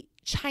actually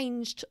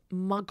changed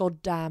my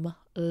goddamn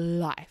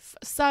life.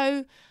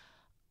 So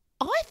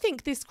I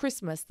think this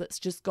Christmas that's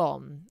just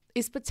gone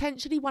is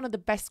potentially one of the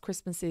best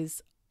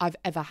Christmases I've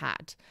ever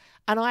had.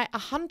 And I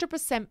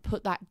 100%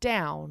 put that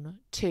down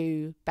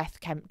to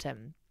Beth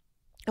Kempton.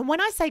 And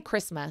when I say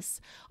Christmas,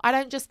 I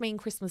don't just mean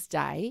Christmas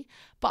Day,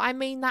 but I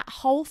mean that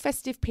whole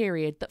festive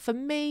period that for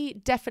me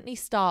definitely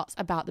starts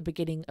about the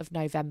beginning of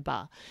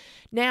November.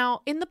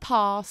 Now, in the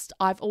past,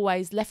 I've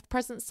always left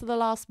presents to the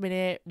last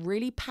minute,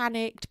 really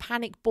panic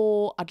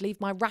bought. I'd leave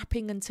my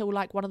wrapping until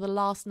like one of the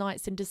last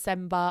nights in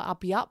December.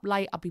 I'd be up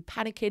late, I'd be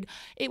panicking.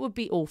 It would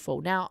be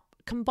awful. Now,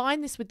 combine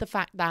this with the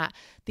fact that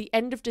the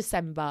end of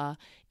December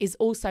is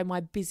also my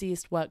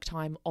busiest work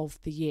time of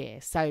the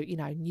year. So, you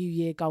know, New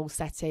Year goal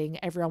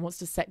setting. Everyone wants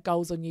to set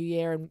goals on New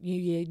Year and New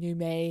Year, new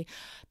me.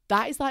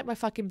 That is like my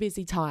fucking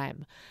busy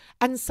time.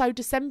 And so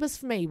Decembers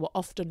for me were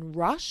often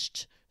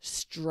rushed,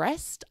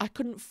 stressed. I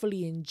couldn't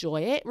fully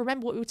enjoy it.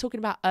 Remember what we were talking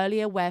about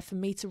earlier, where for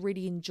me to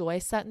really enjoy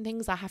certain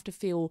things, I have to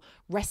feel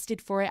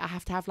rested for it. I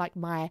have to have like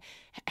my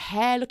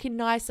hair looking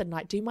nice and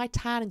like do my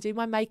tan and do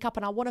my makeup,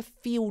 and I want to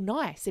feel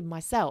nice in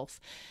myself.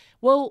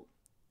 Well,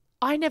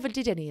 I never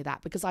did any of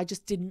that because I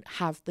just didn't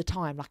have the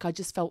time. Like I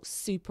just felt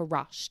super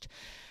rushed.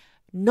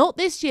 Not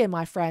this year,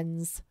 my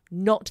friends,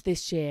 not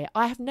this year.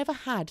 I have never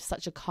had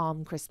such a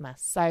calm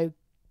Christmas. So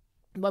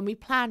when we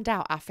planned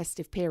out our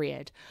festive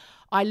period,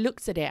 I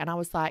looked at it and I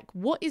was like,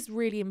 what is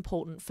really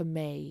important for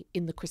me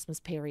in the Christmas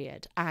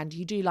period? And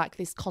you do like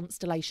this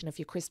constellation of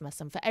your Christmas.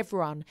 And for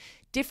everyone,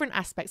 different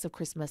aspects of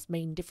Christmas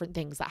mean different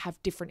things that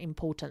have different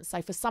importance.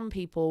 So for some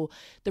people,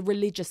 the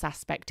religious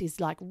aspect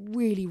is like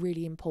really,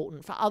 really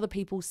important. For other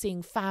people,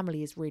 seeing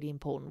family is really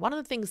important. One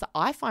of the things that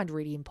I find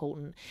really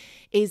important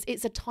is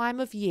it's a time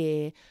of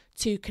year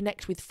to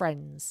connect with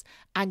friends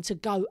and to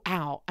go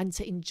out and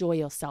to enjoy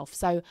yourself.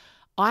 So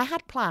I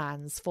had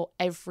plans for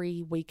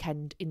every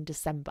weekend in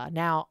December.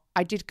 Now,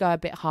 I did go a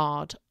bit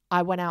hard.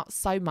 I went out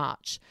so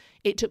much.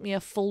 It took me a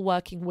full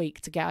working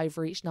week to get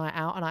over each night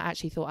out, and I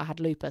actually thought I had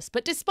lupus.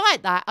 But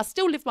despite that, I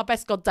still lived my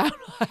best goddamn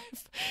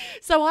life.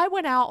 So I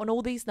went out on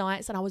all these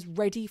nights and I was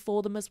ready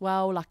for them as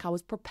well. Like I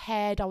was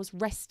prepared, I was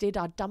rested,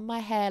 I'd done my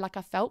hair, like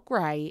I felt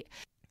great.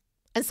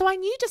 And so I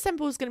knew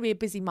December was going to be a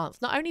busy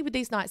month, not only with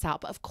these nights out,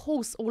 but of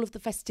course, all of the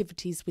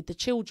festivities with the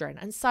children.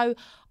 And so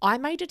I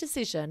made a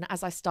decision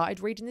as I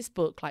started reading this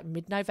book, like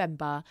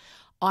mid-November,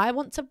 I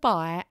want to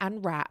buy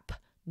and wrap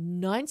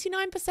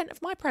 99%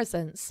 of my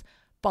presents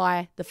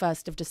by the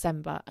 1st of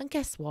December. And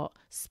guess what?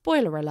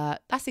 Spoiler alert,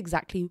 that's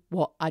exactly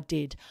what I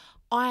did.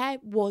 I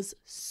was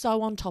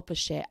so on top of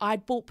shit.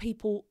 I'd bought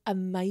people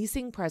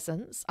amazing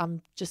presents.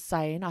 I'm just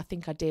saying, I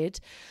think I did.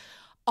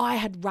 I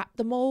had wrapped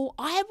them all.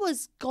 I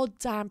was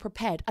goddamn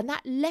prepared. And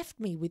that left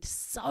me with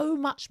so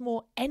much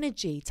more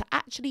energy to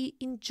actually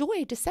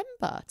enjoy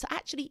December, to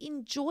actually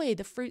enjoy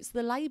the fruits of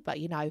the labour.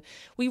 You know,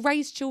 we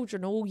raise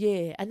children all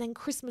year, and then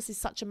Christmas is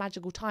such a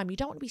magical time. You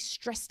don't want to be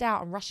stressed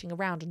out and rushing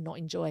around and not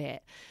enjoy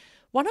it.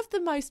 One of the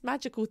most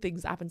magical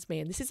things that happened to me,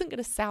 and this isn't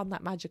going to sound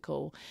that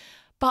magical,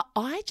 but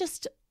I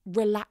just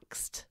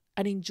relaxed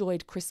and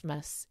enjoyed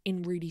Christmas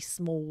in really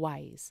small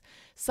ways.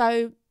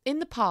 So in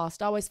the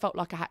past, I always felt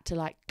like I had to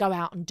like go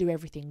out and do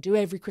everything, do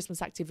every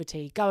Christmas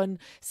activity, go and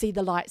see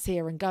the lights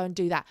here and go and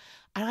do that.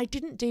 And I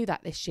didn't do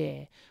that this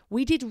year.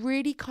 We did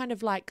really kind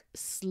of like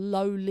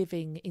slow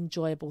living,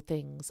 enjoyable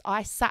things.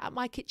 I sat at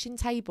my kitchen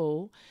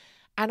table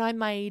and I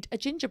made a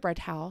gingerbread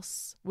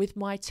house with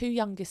my 2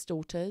 youngest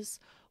daughters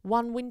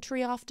one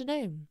wintry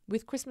afternoon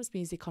with Christmas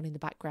music on in the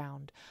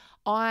background.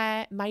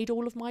 I made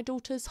all of my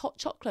daughters hot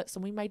chocolates,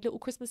 and we made little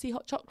Christmassy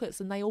hot chocolates,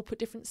 and they all put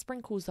different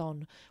sprinkles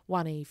on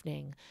one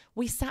evening.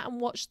 We sat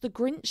and watched The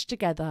Grinch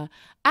together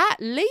at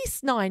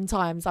least 9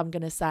 times, I'm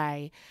going to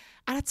say.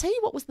 And I tell you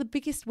what was the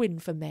biggest win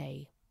for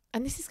me.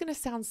 And this is going to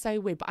sound so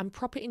weird, but I'm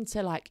proper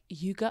into like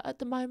yoga at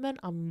the moment.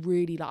 I'm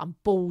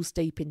balls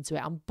deep into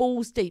it. I'm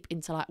balls deep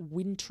into like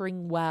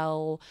wintering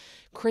well,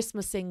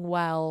 Christmasing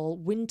well,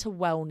 winter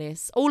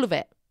wellness, all of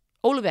it.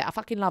 All of it. I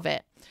fucking love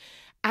it.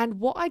 And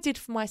what I did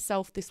for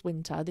myself this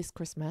winter, this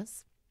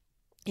Christmas,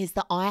 is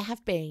that I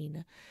have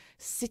been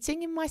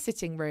sitting in my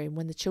sitting room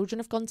when the children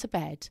have gone to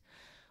bed,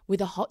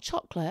 with a hot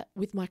chocolate,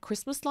 with my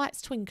Christmas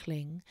lights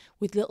twinkling,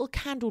 with little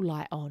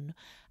candlelight on,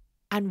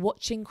 and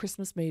watching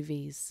Christmas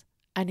movies.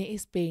 And it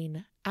has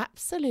been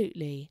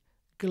absolutely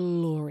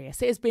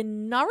glorious. It has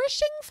been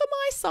nourishing for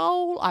my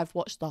soul. I've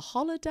watched The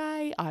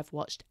Holiday, I've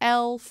watched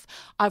Elf,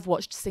 I've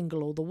watched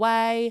Single All the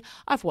Way,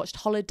 I've watched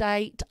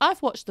Holiday,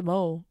 I've watched them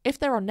all. If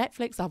they're on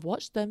Netflix, I've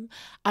watched them,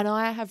 and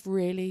I have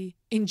really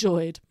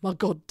enjoyed my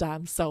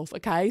goddamn self,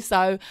 okay?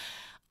 So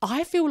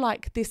I feel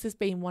like this has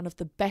been one of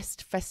the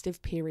best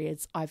festive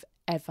periods I've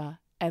ever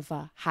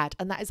had,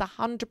 and that is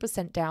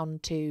 100% down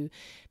to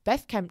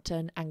Beth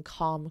Kempton and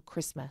Calm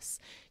Christmas.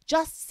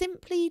 Just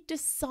simply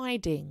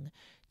deciding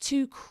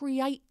to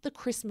create the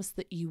Christmas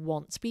that you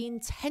want, to be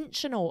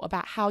intentional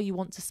about how you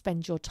want to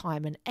spend your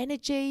time and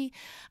energy,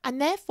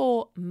 and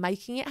therefore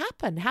making it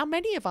happen. How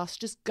many of us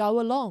just go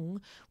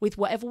along with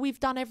whatever we've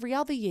done every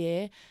other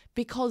year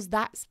because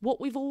that's what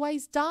we've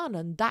always done,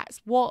 and that's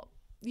what,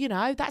 you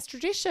know, that's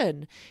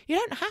tradition. You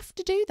don't have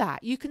to do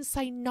that. You can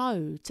say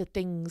no to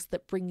things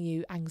that bring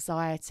you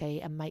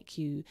anxiety and make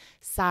you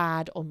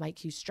sad or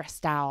make you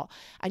stressed out.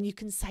 And you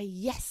can say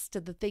yes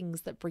to the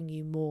things that bring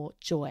you more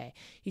joy.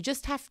 You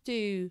just have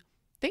to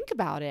think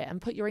about it and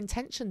put your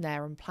intention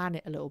there and plan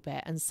it a little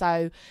bit. And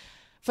so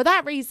for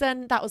that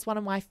reason, that was one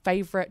of my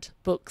favorite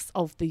books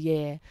of the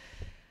year.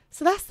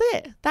 So that's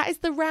it. That is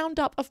the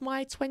roundup of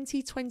my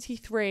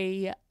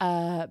 2023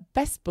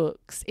 best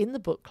books in the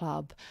book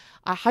club.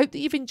 I hope that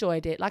you've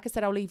enjoyed it. Like I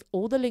said, I'll leave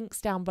all the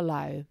links down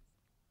below.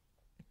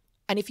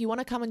 And if you want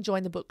to come and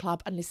join the book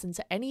club and listen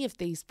to any of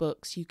these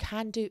books, you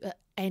can do at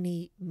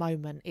any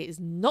moment. It is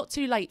not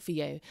too late for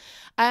you.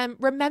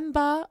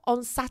 Remember,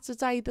 on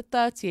Saturday the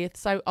 30th,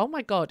 so oh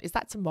my God, is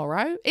that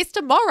tomorrow? It's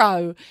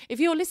tomorrow. If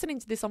you're listening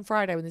to this on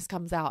Friday when this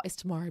comes out, it's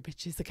tomorrow,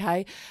 bitches,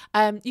 okay?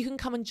 You can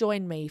come and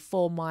join me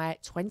for my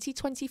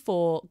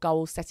 2024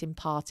 goal setting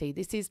party.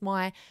 This is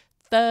my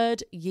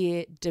third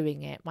year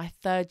doing it, my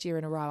third year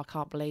in a row. I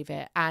can't believe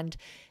it. And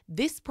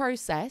this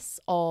process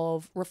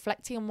of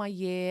reflecting on my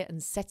year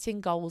and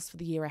setting goals for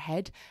the year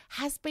ahead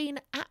has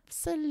been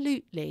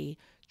absolutely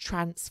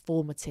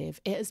transformative.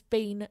 It has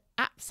been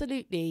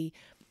absolutely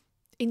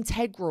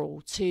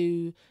integral to,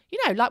 you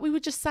know, like we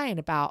were just saying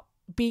about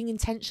being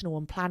intentional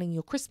and planning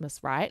your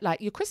Christmas, right?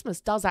 Like your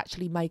Christmas does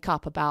actually make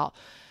up about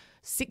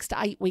 6 to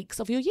 8 weeks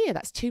of your year.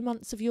 That's 2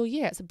 months of your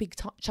year. It's a big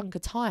chunk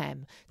of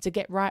time to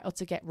get right or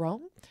to get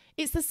wrong.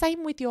 It's the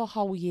same with your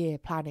whole year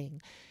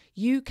planning.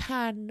 You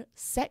can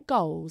set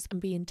goals and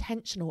be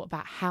intentional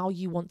about how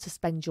you want to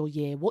spend your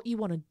year, what you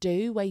want to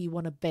do, where you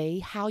want to be,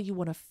 how you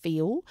want to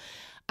feel.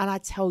 And I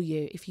tell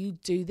you, if you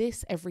do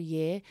this every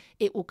year,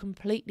 it will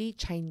completely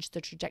change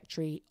the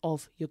trajectory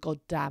of your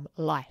goddamn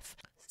life.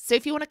 So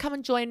if you want to come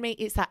and join me,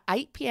 it's at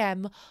 8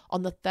 p.m.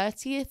 on the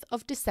 30th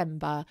of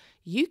December,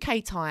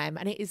 UK time.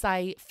 And it is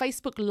a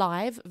Facebook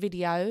Live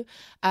video.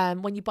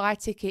 When you buy a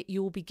ticket,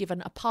 you will be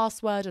given a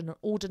password and an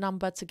order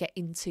number to get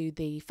into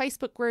the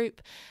Facebook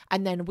group.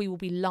 And then we will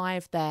be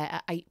live there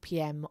at 8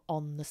 p.m.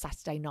 on the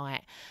Saturday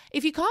night.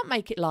 If you can't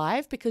make it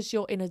live because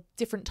you're in a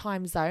different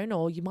time zone,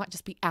 or you might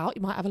just be out,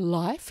 you might have a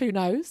life, who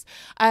knows,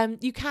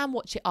 you can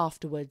watch it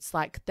afterwards.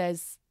 Like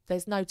there's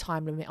no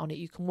time limit on it.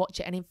 You can watch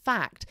it. And in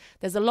fact,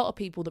 there's a lot of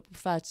people that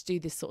prefer to do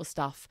this sort of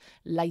stuff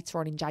later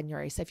on in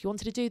January. So if you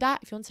wanted to do that,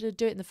 if you wanted to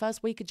do it in the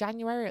first week of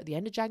January or at the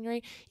end of January,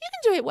 you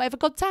can do it whatever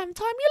goddamn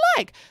time you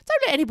like.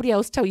 Don't let anybody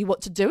else tell you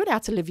what to do and how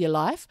to live your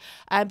life.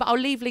 But I'll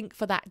leave link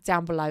for that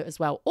down below as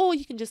well. Or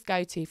you can just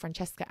go to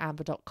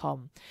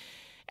francescaamber.com.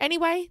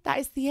 Anyway, that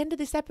is the end of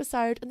this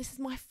episode, and this is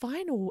my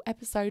final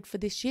episode for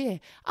this year.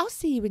 I'll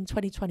see you in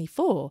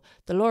 2024.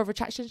 The law of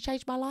attraction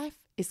changed my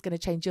life. It's going to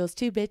change yours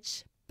too,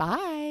 bitch.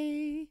 Bye.